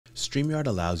StreamYard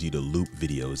allows you to loop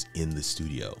videos in the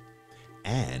studio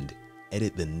and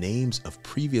edit the names of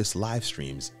previous live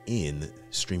streams in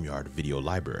StreamYard video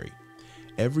library.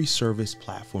 Every service,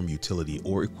 platform, utility,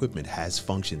 or equipment has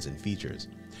functions and features.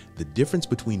 The difference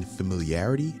between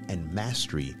familiarity and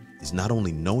mastery is not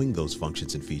only knowing those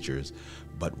functions and features,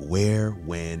 but where,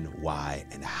 when, why,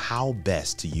 and how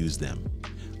best to use them.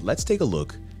 Let's take a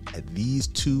look at these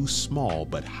two small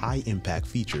but high impact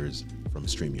features from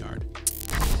StreamYard.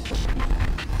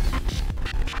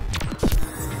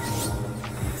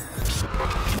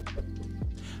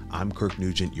 I'm Kirk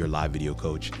Nugent, your live video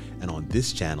coach, and on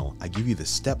this channel, I give you the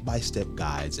step-by-step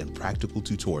guides and practical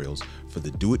tutorials for the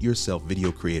do-it-yourself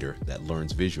video creator that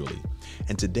learns visually.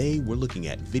 And today we're looking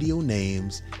at video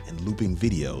names and looping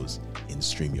videos in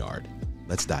StreamYard.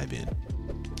 Let's dive in.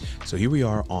 So here we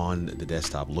are on the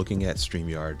desktop looking at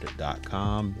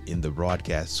StreamYard.com in the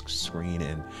broadcast screen.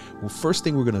 And first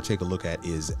thing we're going to take a look at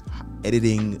is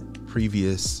editing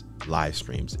previous live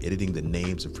streams, editing the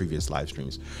names of previous live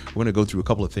streams. We're going to go through a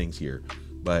couple of things here,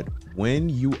 but when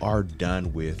you are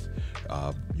done with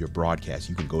your broadcast,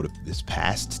 you can go to this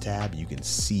past tab. You can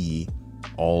see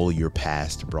all your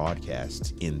past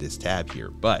broadcasts in this tab here,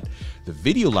 but the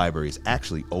video library is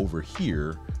actually over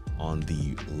here on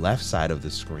the left side of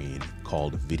the screen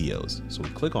called videos. So we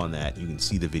click on that, you can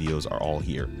see the videos are all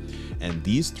here. And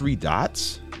these three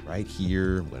dots right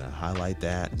here, I'm gonna highlight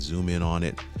that, zoom in on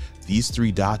it. These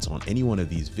three dots on any one of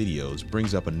these videos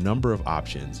brings up a number of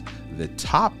options. The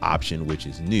top option, which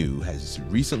is new, has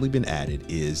recently been added,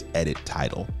 is edit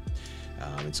title.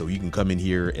 And so you can come in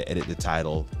here, edit the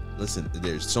title. Listen,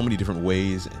 there's so many different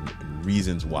ways and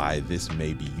reasons why this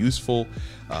may be useful.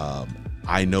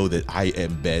 I know that I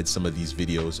embed some of these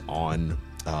videos on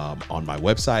my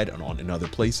website and in other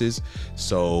places.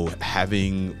 So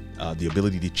having the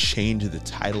ability to change the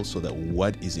title so that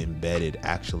what is embedded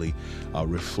actually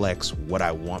reflects what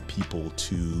I want people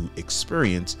to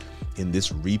experience in this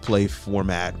replay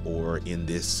format or in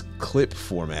this clip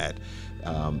format,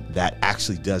 that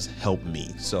actually does help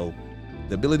me. So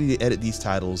the ability to edit these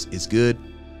titles is good.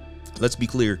 Let's be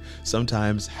clear,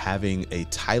 sometimes having a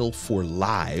title for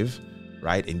live,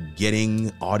 right, and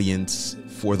getting audience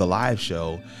for the live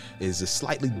show is a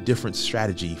slightly different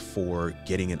strategy for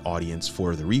getting an audience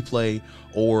for the replay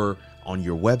or on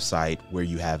your website where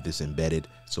you have this embedded.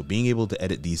 So being able to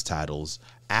edit these titles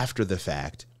after the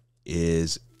fact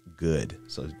is good.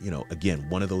 So, you know, again,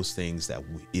 one of those things that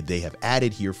they have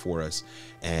added here for us,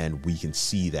 and we can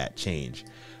see that change.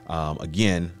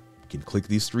 Again, you can click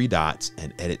these three dots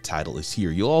and edit title is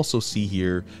here. You'll also see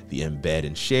here the embed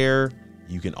and share.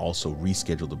 You can also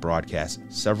reschedule the broadcast,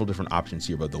 several different options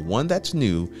here, but the one that's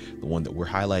new, the one that we're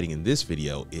highlighting in this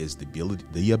video, is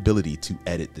the ability to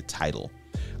edit the title.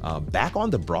 Back on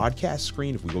the broadcast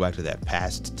screen, if we go back to that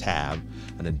past tab,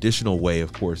 an additional way,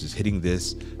 of course, is hitting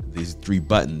these three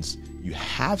buttons. You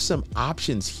have some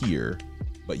options here,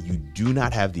 but you do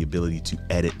not have the ability to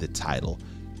edit the title.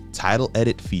 Title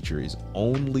edit feature is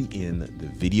only in the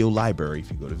video library.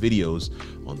 If you go to videos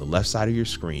on the left side of your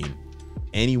screen,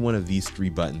 any one of these three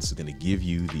buttons is going to give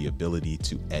you the ability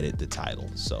to edit the title.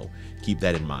 So keep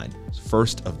that in mind.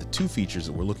 First of the two features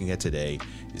that we're looking at today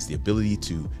is the ability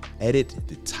to edit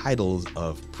the titles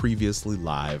of previously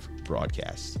live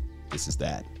broadcasts. This is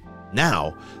that.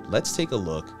 Now let's take a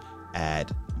look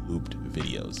at looped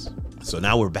videos. So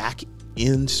now we're back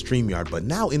in StreamYard, but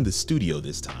now in the studio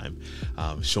this time,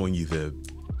 showing you the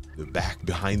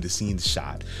behind the scenes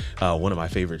shot. One of my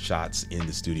favorite shots in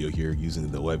the studio here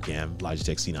using the webcam,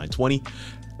 Logitech C920.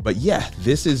 But yeah,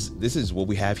 this is what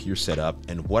we have here set up.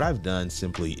 And what I've done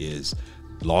simply is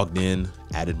logged in,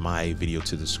 added my video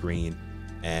to the screen,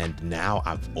 and now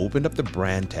I've opened up the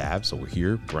brand tab. So we're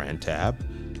here, brand tab.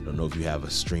 I don't know if you have a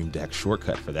Stream Deck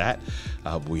shortcut for that.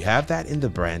 We have that in the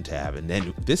brand tab. And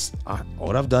then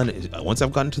what I've done is once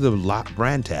I've gotten to the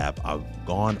brand tab, I've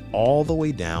gone all the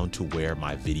way down to where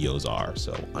my videos are.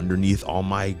 So underneath all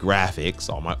my graphics,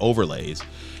 all my overlays,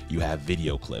 you have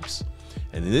video clips.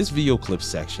 And in this video clips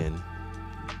section,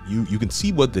 you can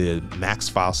see what the max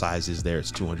file size is there. It's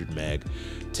 200 meg,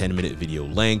 10-minute video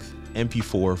length.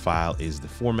 MP4 file is the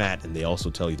format, and they also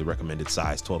tell you the recommended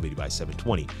size, 1280 by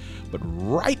 720. But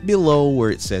right below where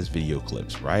it says video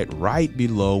clips, right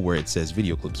below where it says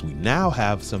video clips, we now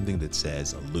have something that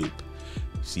says a loop.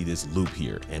 You see this loop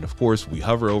here, and of course we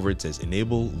hover over it, says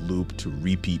enable loop to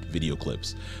repeat video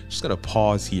clips. Just gonna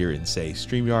pause here and say,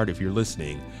 StreamYard, if you're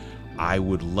listening, I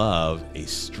would love a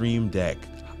Stream Deck.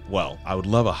 Well, I would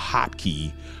love a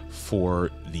hotkey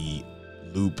for the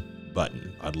loop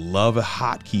button. I'd love a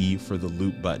hotkey for the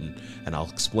loop button, and I'll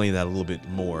explain that a little bit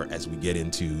more as we get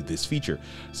into this feature.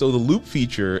 So the loop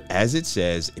feature, as it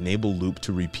says, enable loop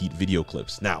to repeat video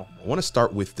clips. Now, I want to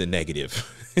start with the negative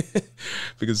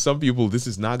because some people, this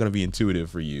is not going to be intuitive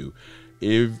for you.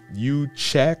 If you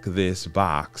check this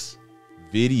box,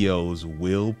 videos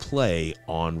will play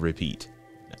on repeat.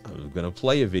 Now, I'm going to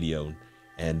play a video,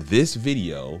 and this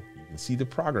video, you can see the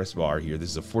progress bar here. This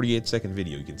is a 48-second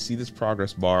video. You can see this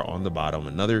progress bar on the bottom.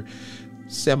 Another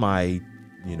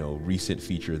recent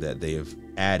feature that they have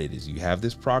added is you have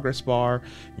this progress bar.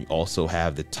 You also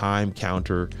have the time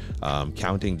counter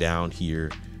counting down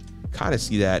here. Kind of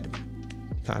see that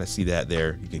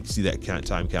there. You can see that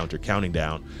time counter counting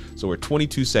down. So we're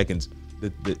 22 seconds.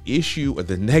 The issue, or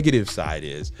the negative side,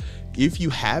 is if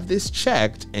you have this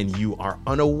checked and you are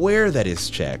unaware that it's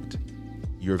checked,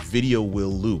 your video will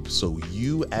loop. So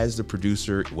you, as the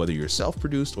producer, whether you're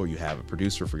self-produced or you have a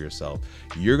producer for yourself,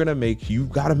 you've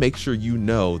got to make sure you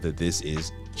know that this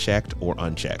is checked or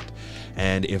unchecked.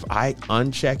 And if I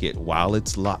uncheck it while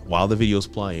the video's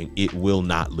playing, it will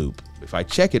not loop. If I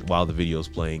check it while the video's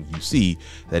playing, you see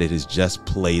that it has just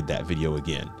played that video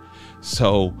again.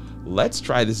 So let's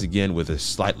try this again with a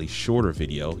slightly shorter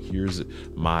video. Here's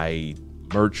my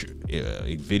merch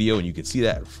video, and you can see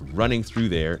that running through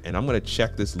there. And I'm going to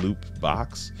check this loop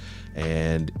box,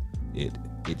 and it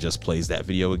just plays that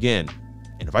video again.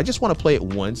 And if I just want to play it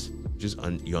once, just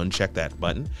you uncheck that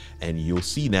button, and you'll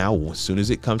see now, as soon as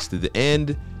it comes to the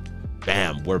end,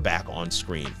 bam, we're back on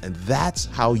screen. And that's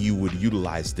how you would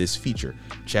utilize this feature.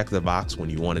 Check the box when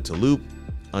you want it to loop,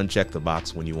 uncheck the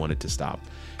box when you want it to stop.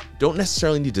 Don't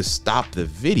necessarily need to stop the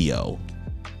video,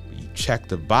 but you check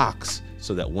the box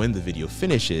so that when the video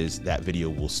finishes, that video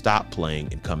will stop playing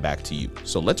and come back to you.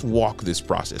 So let's walk this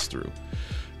process through.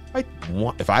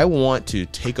 If I want to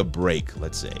take a break,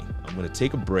 let's say, I'm going to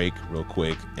take a break real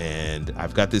quick, and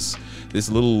I've got this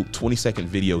little 20-second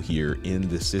video here in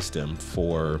the system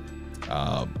for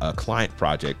a client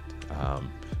project.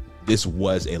 This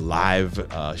was a live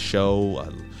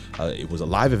show. It was a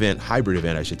live event, hybrid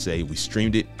event, I should say. We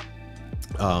streamed it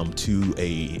to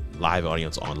a live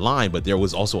audience online, but there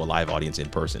was also a live audience in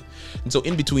person. And so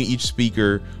in between each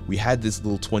speaker, we had this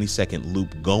little 20-second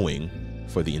loop going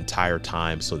for the entire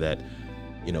time, so that,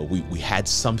 we had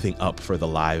something up for the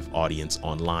live audience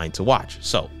online to watch.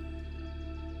 So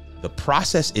the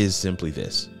process is simply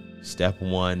this. Step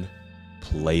 1,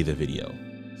 play the video.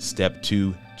 Step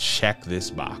 2, check this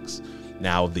box.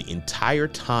 Now, the entire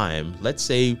time, let's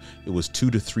say it was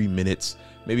 2 to 3 minutes,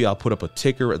 maybe I'll put up a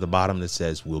ticker at the bottom that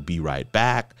says, "We'll be right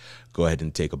back. Go ahead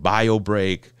and take a bio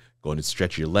break. Go ahead and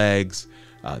stretch your legs.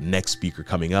 Next speaker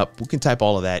coming up." We can type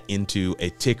all of that into a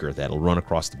ticker that'll run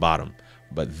across the bottom.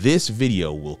 But this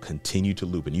video will continue to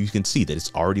loop, and you can see that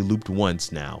it's already looped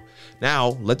once now.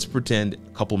 Now, let's pretend a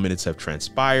couple minutes have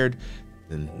transpired.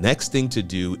 The next thing to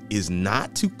do is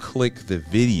not to click the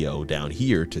video down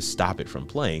here to stop it from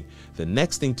playing. The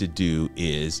next thing to do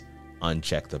is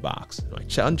uncheck the box. I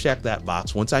uncheck that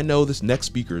box once I know this next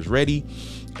speaker is ready,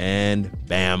 and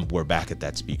bam, we're back at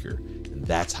that speaker. And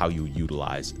that's how you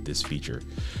utilize this feature.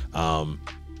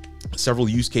 Several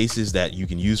use cases that you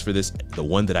can use for this. The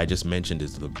one that I just mentioned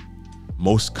is the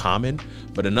most common,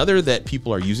 but another that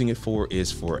people are using it for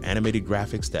is for animated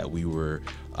graphics that we were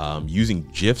using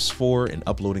GIFs for and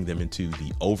uploading them into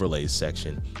the overlays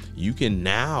section. You can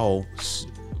now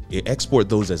export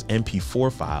those as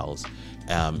MP4 files,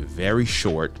 very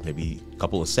short, maybe a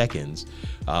couple of seconds.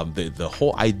 The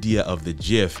whole idea of the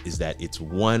GIF is that it's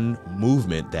one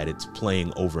movement that it's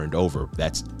playing over and over.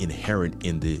 That's inherent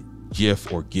in the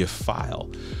GIF or GIF file.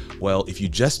 Well, if you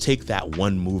just take that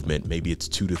one movement, maybe it's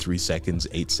 2 to 3 seconds,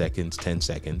 8 seconds, 10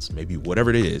 seconds, maybe whatever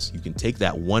it is, you can take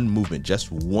that one movement,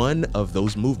 just one of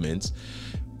those movements,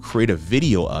 create a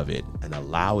video of it and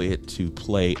allow it to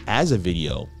play as a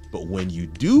video. But when you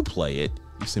do play it,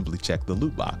 you simply check the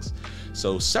loop box.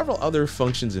 So several other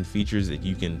functions and features that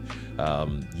you can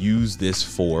use this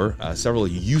for, several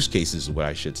use cases, what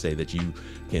I should say, that you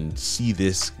can see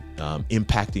this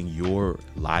impacting your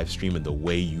live stream and the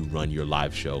way you run your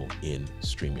live show in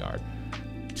StreamYard.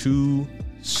 2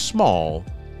 small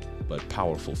but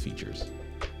powerful features.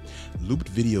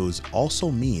 Looped videos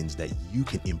also means that you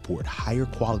can import higher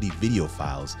quality video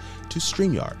files to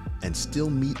StreamYard and still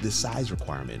meet the size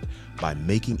requirement by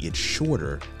making it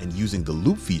shorter and using the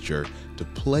loop feature to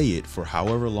play it for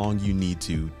however long you need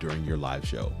to during your live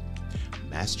show.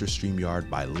 Master StreamYard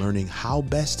by learning how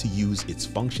best to use its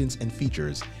functions and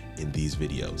features in these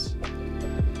videos.